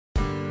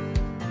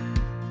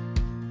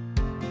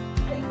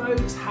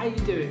folks, how you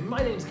doing? My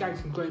name is Gary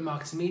from Growing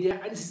Marketing Media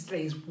and this is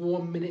today's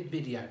 1 minute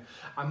video.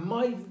 And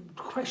my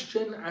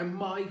question and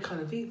my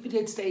kind of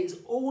video today is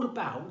all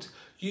about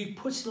you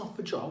putting off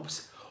for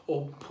jobs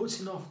or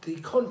putting off the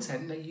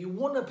content that you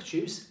want to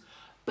produce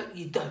but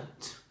you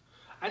don't.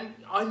 And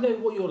I know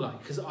what you're like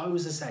because I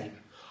was the same.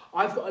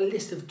 I've got a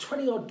list of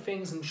 20 odd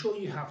things, I'm sure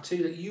you have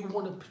too, that you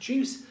want to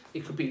produce.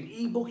 It could be an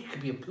ebook, it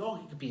could be a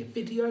blog, it could be a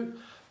video.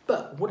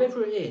 But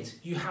whatever it is,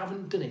 you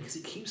haven't done it because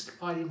it keeps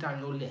sliding down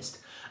your list.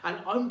 And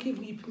I'm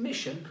giving you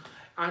permission,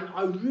 and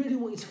I really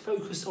want you to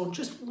focus on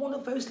just one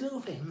of those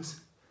little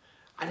things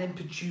and then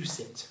produce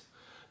it.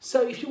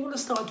 So if you want to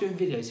start doing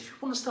videos, if you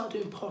want to start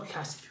doing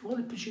podcasts, if you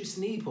want to produce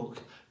an ebook,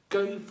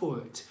 go for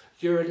it.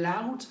 You're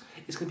allowed.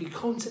 It's going to be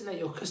content that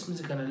your customers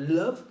are going to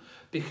love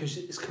because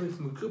it's coming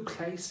from a good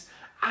place.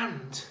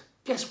 And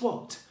guess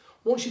what?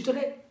 Once you've done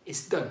it,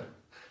 it's done.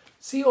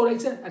 See you all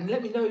later and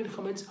let me know in the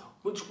comments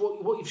what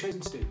you've chosen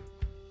to do.